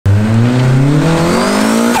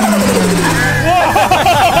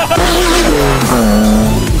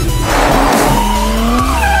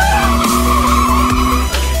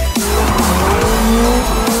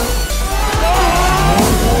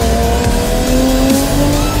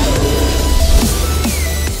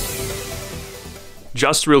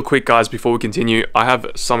Just real quick, guys, before we continue, I have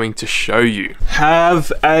something to show you.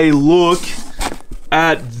 Have a look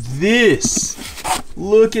at this.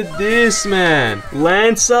 Look at this, man.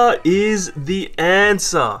 Lancer is the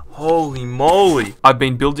answer. Holy moly. I've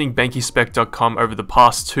been building BenkiSpec.com over the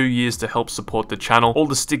past 2 years to help support the channel. All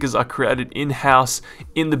the stickers are created in-house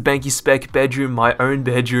in the BenkiSpec bedroom, my own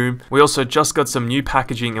bedroom. We also just got some new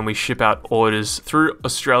packaging and we ship out orders through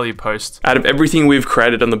Australia Post. Out of everything we've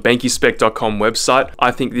created on the BenkiSpec.com website,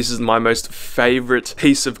 I think this is my most favorite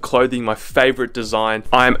piece of clothing, my favorite design.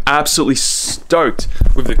 I am absolutely stoked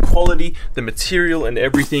with the quality, the material and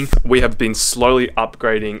everything. We have been slowly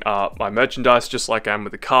upgrading my merchandise just like I am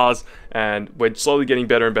with the cars, and we're slowly getting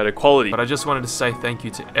better and better quality. But I just wanted to say thank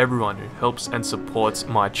you to everyone who helps and supports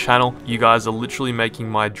my channel. You guys are literally making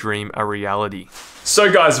my dream a reality.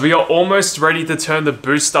 So guys, we are almost ready to turn the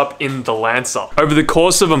boost up in the Lancer. Over the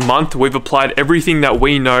course of a month, we've applied everything that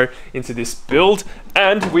we know into this build,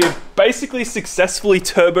 and we have basically successfully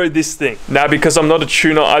turboed this thing. Now, because I'm not a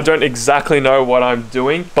tuner, I don't exactly know what I'm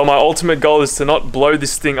doing, but my ultimate goal is to not blow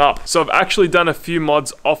this thing up. So I've actually done a few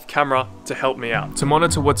mods off camera to help me out. To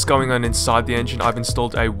monitor what's going on inside the engine, I've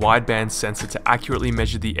installed a wideband sensor to accurately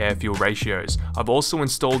measure the air-fuel ratios. I've also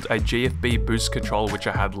installed a GFB boost controller, which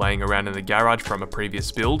I had laying around in the garage from a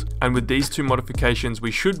previous build. And with these two modifications,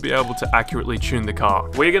 we should be able to accurately tune the car.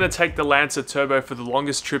 We're gonna take the Lancer Turbo for the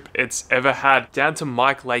longest trip it's ever had, down to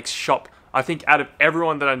Mike Lake's shop. I think out of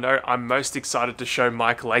everyone that I know, I'm most excited to show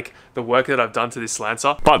Mike Lake the work that I've done to this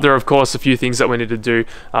Lancer. But there are of course a few things that we need to do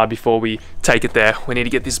before we take it there. We need to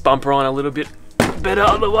get this bumper on a little bit better,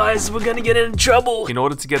 otherwise we're gonna get in trouble. In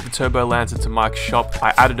order to get the Turbo Lancer to Mike's shop,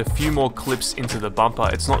 I added a few more clips into the bumper.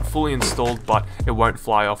 It's not fully installed, but it won't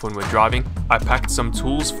fly off when we're driving. I packed some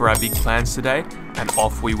tools for our big plans today, and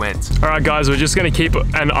off we went. All right guys, we're just gonna keep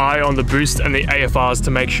an eye on the boost and the AFRs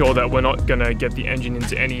to make sure that we're not gonna get the engine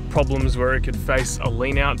into any problems where it could face a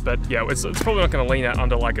lean out. But yeah, it's probably not gonna lean out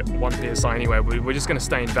under like 1 PSI anyway. We're just gonna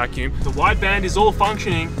stay in vacuum. The wideband is all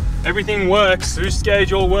functioning. Everything works. Boost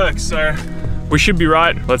gauge all works. So we should be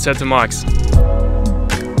right. Let's head to Mike's.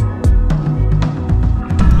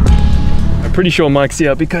 I'm pretty sure Mike's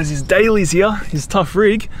here because his daily's here, his tough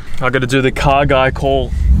rig. I gotta do the car guy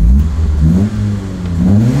call.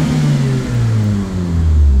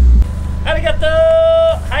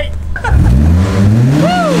 Arigato! Hey!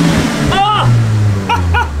 Woo! Oh!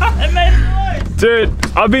 It made a noise! Dude,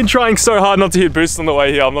 I've been trying so hard not to hit boost on the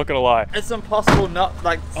way here, I'm not gonna lie. It's impossible not,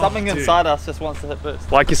 like, something inside us just wants to hit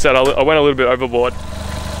boost. Like you said, I went a little bit overboard.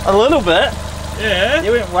 A little bit? Yeah.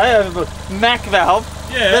 You went way overboard. Mac valve.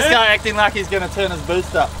 Yeah. This guy acting like he's gonna turn his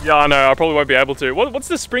boost up. Yeah, I know, I probably won't be able to. What's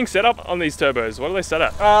the spring setup on these turbos? What are they set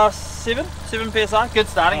at? 7 PSI, good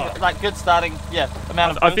starting, like good starting, yeah,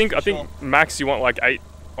 amount of boost. I think max you want like 8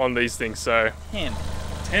 on these things, so. 10.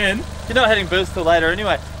 10? You're not hitting boost till later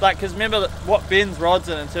anyway. Like, cause remember that what bends rods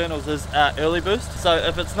and internals is early boost. So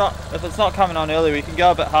if it's not coming on early, we can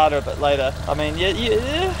go a bit harder a bit later. I mean,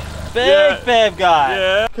 yeah. Big fab guy.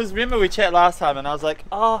 Yeah. Because remember we chat last time and I was like,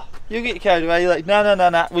 oh, you get carried away. You're like, no.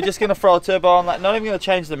 We're just gonna throw a turbo on. Like, not even gonna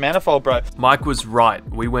change the manifold, bro. Mike was right.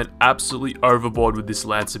 We went absolutely overboard with this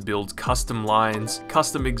Lancer build. Custom lines,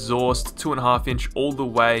 custom exhaust, 2.5 inch all the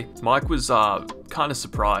way. Mike was kind of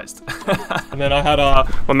surprised. And then I had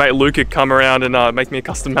my mate Luca come around and make me a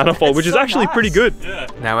custom manifold, which is actually pretty good. Yeah.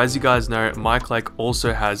 Now, as you guys know, Mike Lake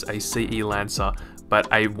also has a CE Lancer, but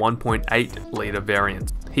a 1.8 litre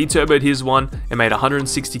variant. He turboed his one and made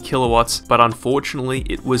 160 kilowatts, but unfortunately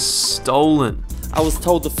it was stolen. I was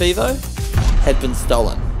told the Fivo had been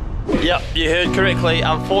stolen. Yep, you heard correctly.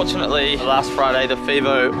 Unfortunately, last Friday the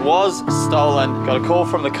Fivo was stolen. Got a call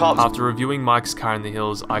from the cops. After reviewing Mike's car in the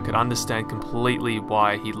hills, I could understand completely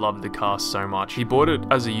why he loved the car so much. He bought it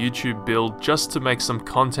as a YouTube build just to make some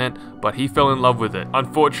content, but he fell in love with it.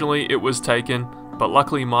 Unfortunately, it was taken, but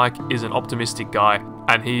luckily Mike is an optimistic guy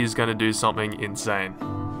and he is going to do something insane.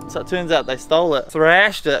 So it turns out they stole it,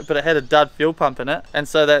 thrashed it, but it had a dud fuel pump in it. And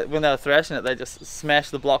so that when they were thrashing it, they just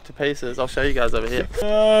smashed the block to pieces. I'll show you guys over here.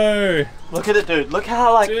 No! Look at it, dude. Look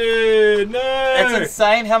how, like... Dude, no! It's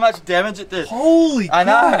insane how much damage it did. Holy crap!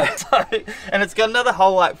 I know. And it's got another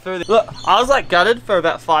hole, like, through the... Look, I was, like, gutted for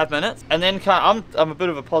about 5 minutes. And then I'm a bit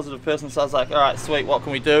of a positive person, so I was like, all right, sweet, what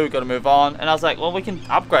can we do? We've got to move on. And I was like, well, we can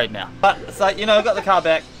upgrade now. But it's like, you know, I got the car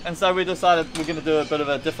back. And so we decided we're going to do a bit of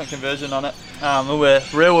a different conversion on it. We're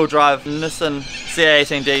rear-wheel drive Nissan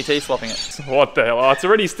CA18 DET swapping it. What the hell? Oh, it's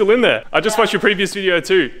already still in there. I just watched your previous video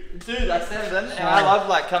too. Dude, I sent it in and I love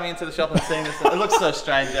like coming into the shop and seeing this. It looks so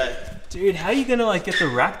strange, eh? Dude, how are you gonna like get the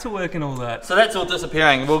rack to work and all that? So that's all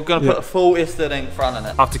disappearing. We're gonna put a full S13 front in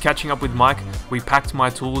it. After catching up with Mike, we packed my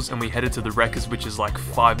tools and we headed to the Wreckers, which is like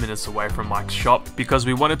 5 minutes away from Mike's shop, because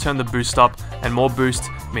we want to turn the boost up, and more boost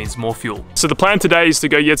means more fuel. So the plan today is to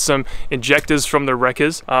go get some injectors from the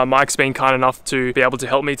Wreckers. Mike's been kind enough to be able to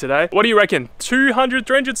help me today. What do you reckon? 200,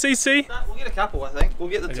 300 cc? We'll get a couple, I think. We'll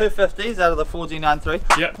get the 250s out of the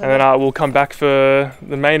 4G93. Yep. And then we'll come back for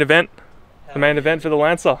the main event. The main event for the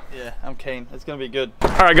Lancer. Yeah, I'm keen. It's gonna be good.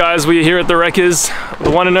 Alright guys, we're here at the Wreckers.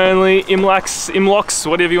 The one and only Imlocks,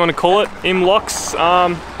 whatever you want to call it. Imlocks.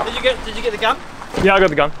 Did you get the gun? Yeah, I got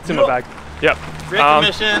the gun. It's in my bag. Yep.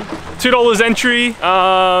 Recognition. $2 entry,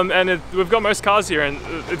 and we've got most cars here, and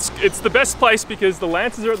it's the best place because the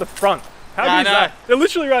Lancers are at the front. How good is that? They're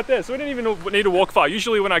literally right there, so we don't even need to walk far.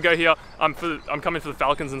 Usually when I go here, I'm coming for the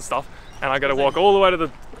Falcons and stuff, and I got to walk all the way to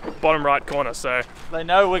the bottom right corner. So they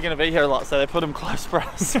know we're going to be here a lot, so they put them close for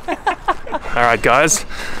us. All right, guys,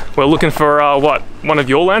 we're looking for what? One of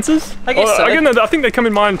your Lancers? I guess so. I think they come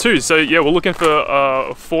in mine too. So yeah, we're looking for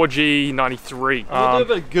 4G93. We'll do a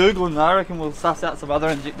bit of Googling though. I reckon we'll suss out some other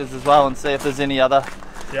injectors as well and see if there's any other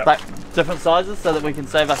like different sizes, so that we can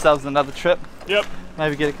save ourselves another trip. Yep.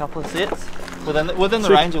 Maybe get a couple of sets within the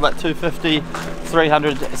range of like 250,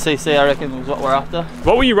 300 cc. I reckon is what we're after.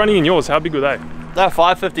 What were you running in yours? How big were they? They're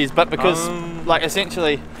 550s, but because like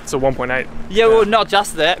essentially it's a 1.8. Yeah, well, not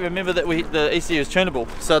just that. Remember that the ECU is tunable,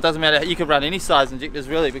 so it doesn't matter. You could run any size injectors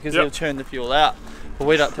really, because you'll turn the fuel out. But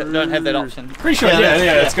we don't have that option. Pretty sure.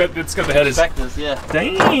 Yeah. It's got the headers. Factors, yeah.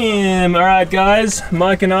 Damn. All right, guys.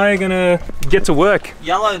 Mike and I are gonna get to work.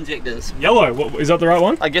 Yellow injectors. Yellow. Is that the right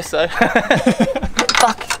one? I guess so.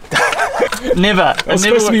 Fuck. Never. It's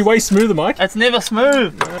supposed to be way smoother, Mike. It's never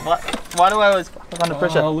smooth. Why do I always fuck under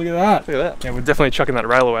pressure? Oh, look at that. Look at that. Yeah, we're definitely chucking that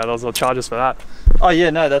rail away. They'll charge us for that. Oh yeah,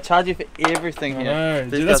 no, they'll charge you for everything here. No,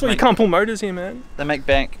 dude, that's why you can't pull motors here, man. They make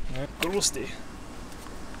bank. Yeah. Rusty.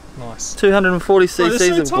 Nice. 240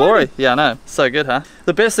 cc's of glory. Yeah, I know. So good, huh?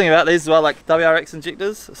 The best thing about these as well, like WRX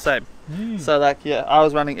injectors, same. So like, yeah, I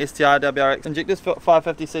was running STI WRX injectors for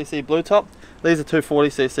 550cc blue top. These are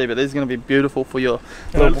 240cc, but these are going to be beautiful for your...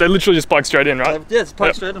 They literally just plug straight in, right? Yeah, it's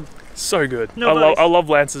plug straight in. So good. No, I love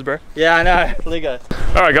Lancers, bro. Yeah, I know. Lego.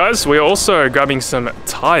 Alright guys, we're also grabbing some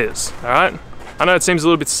tyres, alright? I know it seems a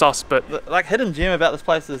little bit sus, but... Like, hidden gem about this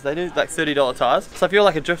place is they do like $30 tyres. So if you're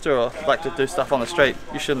like a drifter or like to do stuff on the street,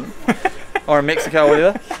 you shouldn't. Or in Mexico or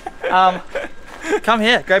whatever. Come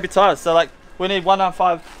here, grab your tyres. So like, we need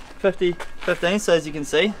 195 50 15s, so as you can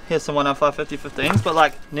see, here's some 195 50 15s, but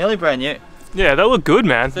like nearly brand new. Yeah, they look good,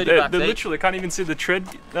 man. They literally can't even see the tread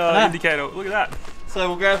indicator. Look at that. So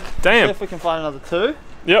we'll grab, see if we can find another two.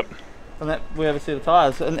 Yep. And that we have a set of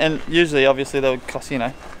tyres. And usually, obviously, they would cost, you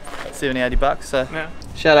know, 70, 80 bucks. So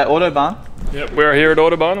shout out Autobahn. Yep, we're here at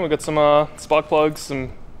Autobahn. We've got some spark plugs,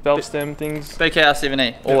 some valve stem things.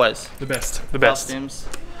 BKR7E, always. The best. The Valve best. stems.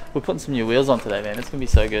 We're putting some new wheels on today, man. It's going to be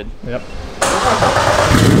so good. Yep.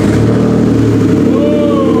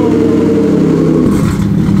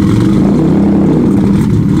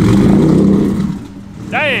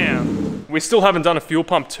 Damn! We still haven't done a fuel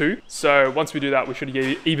pump too, so once we do that, we should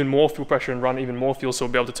get even more fuel pressure and run even more fuel, so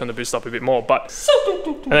we'll be able to turn the boost up a bit more. But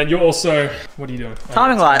and then you're also, what are you doing?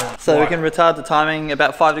 Timing light, so we can retard the timing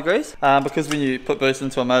about 5 degrees, because when you put boost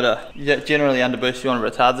into a motor, you generally under boost, you want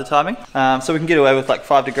to retard the timing. So we can get away with like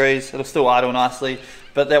 5 degrees. It'll still idle nicely,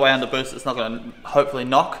 but that way under boost, it's not going to hopefully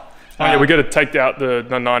knock. Oh yeah, we got to take out the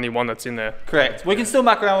 91 that's in there. Correct. We can still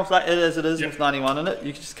muck around with like it is with 91 in it.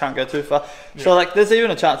 You just can't go too far. So like, there's even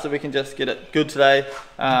a chance that we can just get it good today,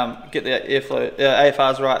 get the airflow,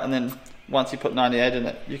 AFRs right, and then once you put 98 in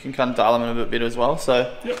it, you can kind of dial them in a bit better as well.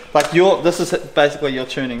 So like this is basically your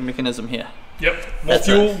tuning mechanism here. Yep. More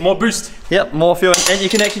fuel, more boost. Yep, more fuel, and you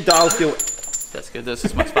can actually dial fuel. That's good. This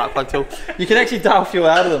is my spark plug tool. You can actually dial fuel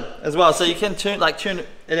out of them as well. So you can tune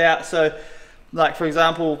it out. So. Like for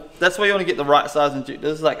example, that's why you want to get the right size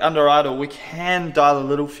injectors. Like under idle, we can dial a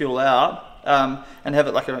little fuel out and have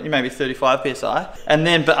it like maybe 35 psi, and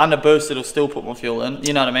then but under boost it'll still put more fuel in.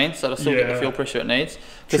 You know what I mean? So it'll still get the fuel pressure it needs.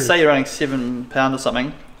 Because say you're running 7 pound or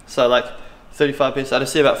something, so like 35 psi, to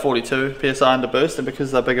see about 42 psi under boost, and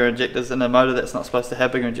because they're bigger injectors in a motor that's not supposed to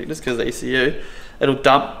have bigger injectors because of the ECU, it'll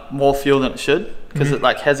dump more fuel than it should because it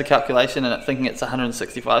like has a calculation and it's thinking it's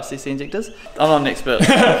 165 cc injectors. I'm not an expert.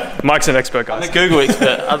 Mike's an expert, guys. I'm a Google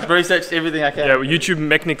expert. I've researched everything I can. Yeah, well, YouTube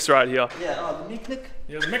mechanics right here. Yeah, the mechanic.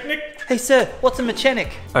 Here's a mechanic. Hey sir, what's a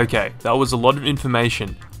mechanic? Okay, that was a lot of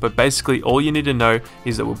information, but basically all you need to know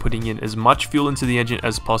is that we're putting in as much fuel into the engine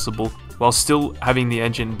as possible while still having the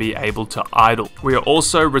engine be able to idle. We are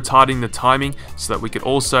also retarding the timing so that we could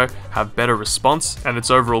also have better response, and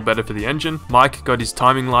it's overall better for the engine. Mike got his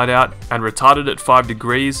timing light out and retarded at 5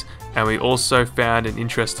 degrees, and we also found an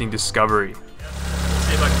interesting discovery. Let's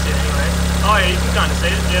see if I can see it anyway. Oh yeah, you can kind of see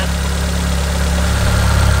it, yeah.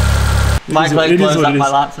 Mike Lake blows up my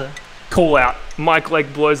Lancer. Call out. Mike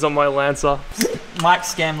Lake blows up my Lancer. Mike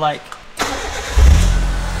Scam Lake.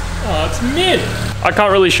 Oh, it's mid. I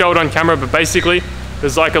can't really show it on camera, but basically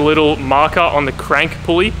there's like a little marker on the crank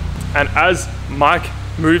pulley, and as Mike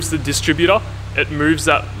moves the distributor, it moves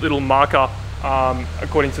that little marker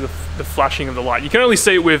according to the flashing of the light. You can only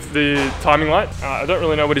see it with the timing light. I don't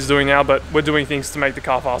really know what he's doing now, but we're doing things to make the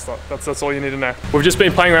car faster. That's all you need to know. We've just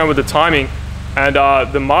been playing around with the timing, and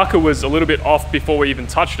the marker was a little bit off before we even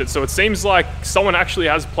touched it. So it seems like someone actually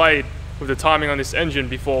has played with the timing on this engine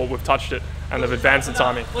before we've touched it, and they've advanced the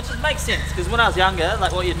timing. Which makes sense, because when I was younger,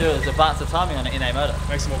 like what you do is advance the timing on it in a motor.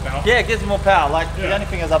 Makes it more power. Yeah, it gives it more power. Like the only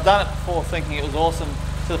thing is, I've done it before thinking it was awesome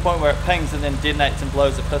to the point where it pings and then detonates and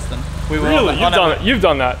blows the piston. We were Really? You've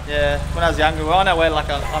done that? Yeah, when I was younger, we were on our way like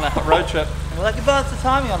on a road trip, and we're like, advance the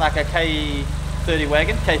timing on like a K30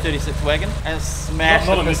 wagon, K36 wagon, and it smashed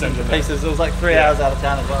Not the on this piston to engine, pieces. It was like 3 hours out of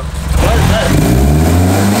town as well. What is this?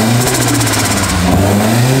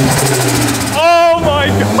 Oh my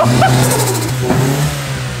god!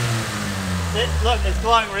 Look, it's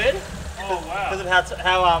glowing red. Oh wow. Because of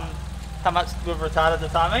how much we've retarded the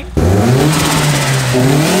timing.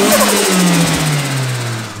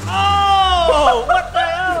 Oh! What the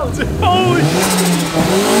hell? Holy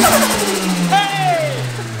Hey!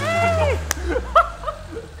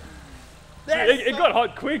 it got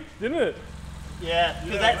hot quick, didn't it? Yeah,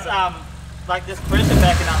 because that's like this pressure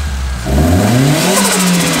backing up.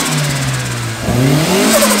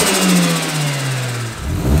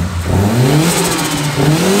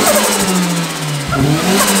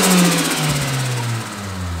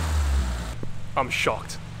 I'm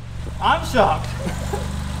shocked. I'm shocked.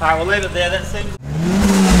 Alright, we'll leave it there. That seems.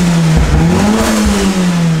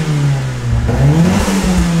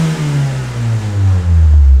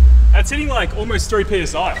 That's hitting like almost 3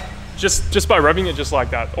 psi. Just by rubbing it just like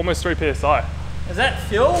that, almost 3 psi. Is that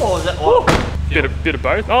fuel or is that oil? Bit of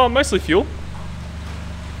both. Oh, mostly fuel.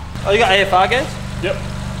 Oh, you got AFR gauge? Yep.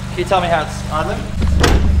 Can you tell me how it's idling?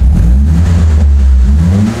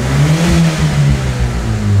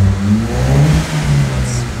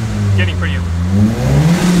 Getting pretty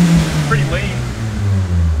lean.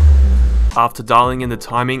 After dialing in the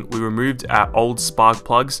timing, we removed our old spark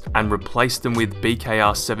plugs and replaced them with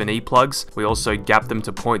BKR 7E plugs. We also gapped them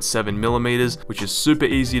to 0.7 millimeters, which is super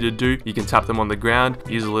easy to do. You can tap them on the ground,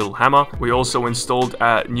 use a little hammer. We also installed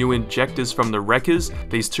new injectors from the wreckers,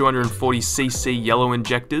 these 240cc yellow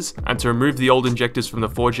injectors. And to remove the old injectors from the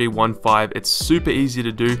 4G15, it's super easy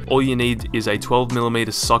to do. All you need is a 12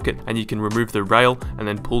 millimeter socket, and you can remove the rail and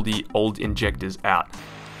then pull the old injectors out.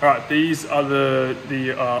 All right, these are the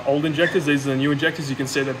old injectors. These are the new injectors. You can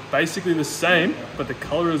see they're basically the same, but the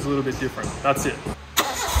color is a little bit different. That's it.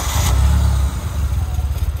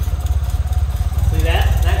 See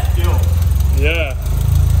that? That's fuel. Yeah.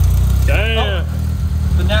 Damn. Oh,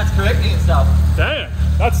 but now it's correcting itself. Damn.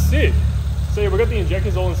 That's sick. So yeah, we've got the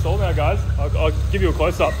injectors all installed now, guys. I'll give you a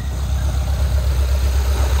close-up.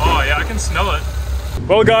 Oh yeah, I can smell it.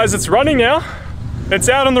 Well guys, it's running now. It's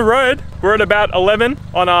out on the road. We're at about 11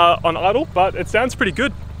 on idle, but it sounds pretty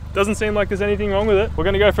good. Doesn't seem like there's anything wrong with it. We're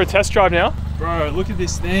gonna go for a test drive now. Bro, look at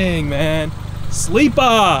this thing, man.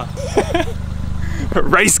 Sleeper!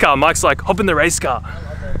 Race car. Mike's like, hop in the race car.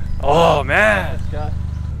 Oh man. Let's go.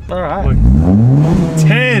 All right.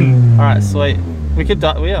 10. All right, sweet. We could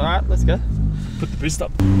all right, let's go. Put the boost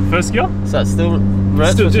up. First gear. So it's still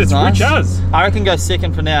rich, which is it's nice. rich as. I reckon go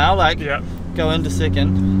second for now. Like, Yeah. go into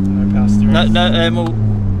second. No power steering. No, we'll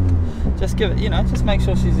just give it, just make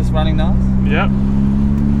sure she's just running nice. Yep.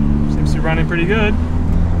 Seems to be running pretty good.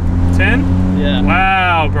 10? Yeah.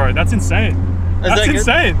 Wow, bro, that's insane. That's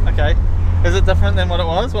insane. Okay. Is it different than what it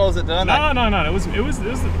was? What was it doing? No. It was.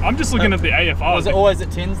 I'm just looking at the AFR. Was it always at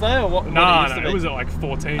 10s though, or what? No, it was at like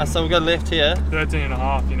 14. So we got left here. 13 and a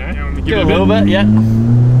half, you know. And when we Give it a little bit, yeah.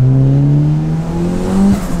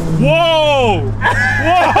 Whoa!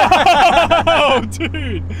 Whoa,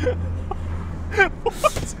 dude!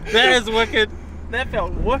 What? That is wicked. That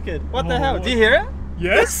felt wicked. What the hell? Do you hear it?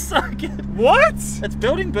 Yes. It's so good. What? It's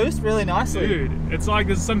building boost really nicely. Dude, it's like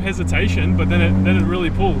there's some hesitation, but then it really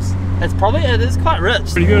pulls. It is quite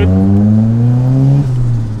rich. Pretty good.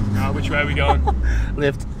 Which way are we going?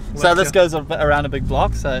 Left. So this goes around a big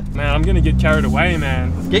block, so... Man, I'm gonna get carried away,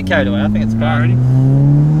 man. Get carried away, I think it's fine.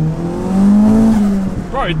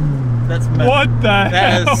 Bro, that's what the hell?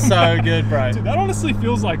 That is so good, bro. Dude, that honestly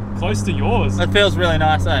feels like close to yours. It feels really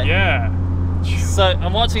nice, eh? Yeah. So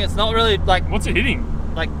I'm watching, it's not really like... What's it hitting?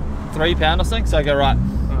 Like 3 pound or something, so I go right.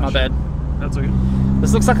 My bad. That's okay.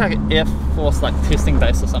 This looks like an Air Force like testing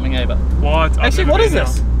base or something, eh? But what? Actually, what is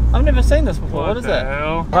this? I've never seen this before. What is that?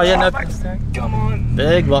 Hell? Oh yeah, no. Come on.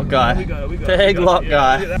 Big lock guy. We got it. Big lock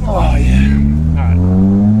guy. Oh yeah. Alright.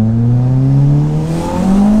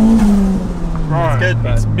 Bro, It's good,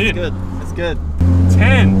 bro. It's mid. It's good. It's good.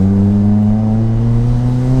 10.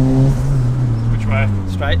 Which way?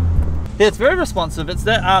 Straight. Yeah, it's very responsive. It's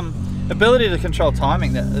that ability to control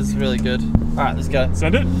timing that is really good. All right, let's go.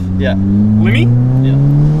 Send it. Yeah. Limmy. Yeah.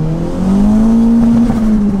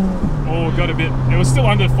 Oh, got a bit. It was still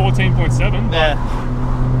under 14.7. Yeah.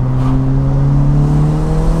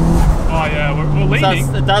 Oh yeah, we're leaning.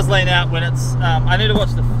 So it does lean out when it's. I need to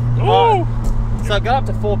watch the. Ooh. So it got up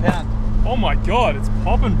to 4 pound. Oh my god, it's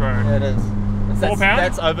popping, bro. Yeah, it is. 4 pound?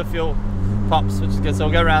 That's over fuel pumps, which is good. So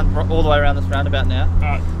we'll go around all the way around this roundabout now.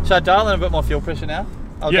 Alright. Should I dial in a bit more fuel pressure now?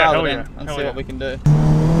 I'll dial it in and see what we can do.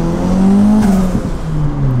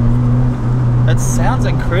 It sounds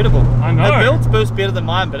incredible. I know. The build's boost better than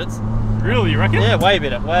mine, but it's Really, you reckon? yeah, way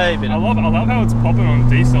better, way better. I love how it's popping on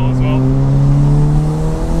diesel as well.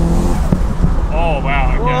 Oh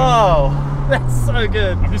wow. Okay. Whoa, that's so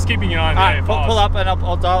good. I'm just keeping an eye on the Alright, AFRs. pull up and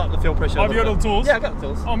I'll dial up the fuel pressure. Oh, have you got all the tools? Yeah, I got the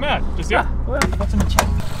tools. Oh man, just yeah. What's in the chat?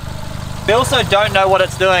 They also don't know what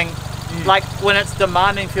it's doing, like when it's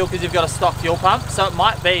demanding fuel because you've got a stock fuel pump. So it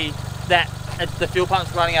might be that the fuel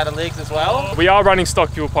pump's running out of legs as well. We are running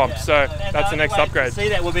stock fuel pumps, Yeah. so that's the next upgrade. To see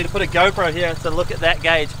that would be to put a GoPro here to look at that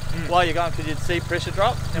gauge while you're going, because you'd see pressure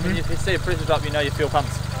drop, and when you see a pressure drop, you know your fuel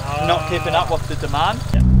pump's not keeping up with the demand.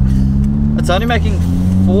 Yeah. It's only making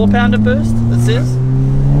 4 pound of boost, it says.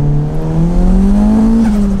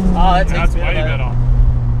 Oh, that's way better.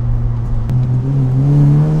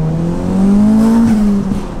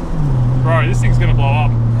 Bro, this thing's gonna blow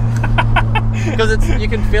up. Because you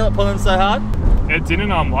can feel it pulling so hard. It didn't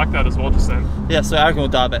like that as well just then. Yeah, so I reckon we'll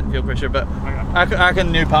dial back fuel pressure, but Okay. I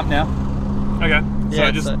reckon new pump now. Okay. So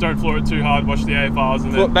Yeah, just don't floor it too hard, watch the AFRs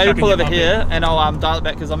and then Maybe chuck in pull your over pump here and I'll dial it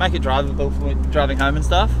back because I'll make it drivable for driving home and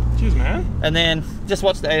stuff. in. Cheers, man. And then just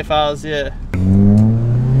watch the AFRs, yeah.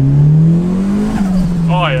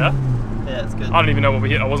 Oh yeah. Yeah, it's good. I don't even know what we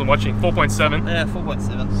hit. I wasn't watching. 4.7. Yeah,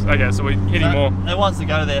 4.7. Okay, so we're hitting more. It wants to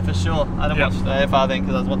go there for sure. I didn't watch the AFR then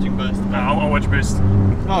because I was watching Boost. No, I'll watch Boost.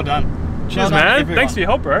 Well done. Cheers, Well done, man. everyone. Thanks for your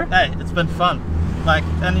help, bro. Hey, it's been fun. Like,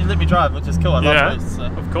 and you let me drive, which is cool. I love Boost. So.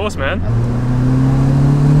 Of course, man.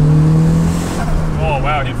 Oh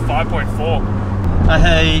wow, hit 5.4.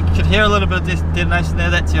 Hey, you could hear a little bit of detonation there.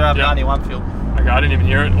 That's your 91 fuel. Okay, I didn't even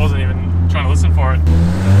hear it. Wasn't even trying to listen for it.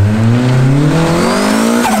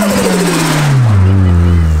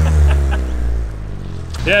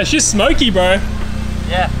 Yeah, she's smoky, bro.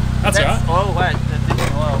 Yeah. That's alright. Oil, wait, that's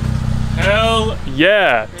different oil. Hell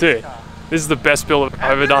yeah, dude. This is the best build I've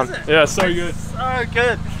ever done. Yeah, so good. So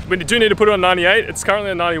good. We do need to put it on 98. It's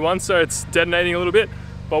currently on 91, so it's detonating a little bit.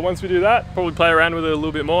 But once we do that, probably play around with it a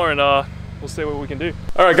little bit more and we'll see what we can do.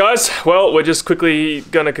 All right, guys. Well, we're just quickly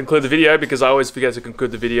gonna conclude the video because I always forget to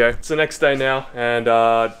conclude the video. It's the next day now, and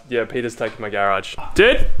yeah, Peter's taking my garage.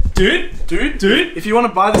 Dude. If you want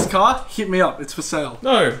to buy this car, hit me up. It's for sale.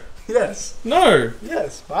 No. Yes. No.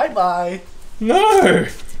 Yes. Bye. No.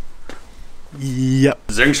 Yep.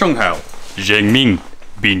 Zheng Shenghao, Zheng Ming,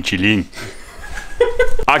 Bin Qilin.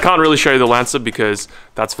 I can't really show you the Lancer because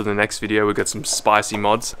that's for the next video. We've got some spicy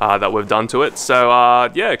mods that we've done to it. So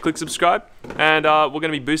yeah, click subscribe and we're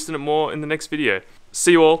going to be boosting it more in the next video.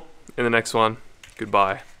 See you all in the next one.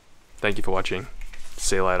 Goodbye. Thank you for watching.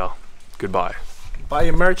 See you later. Goodbye. Buy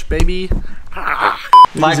your merch, baby.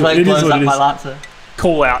 Mike Lake blows up my Lancer.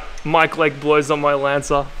 Call out. Mike Lake blows on my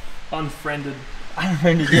Lancer. Unfriended.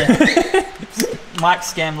 Unfriended, yeah. Mike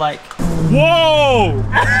Scam Lake. Whoa!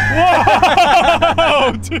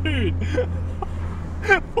 Whoa, dude!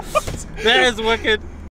 That is wicked.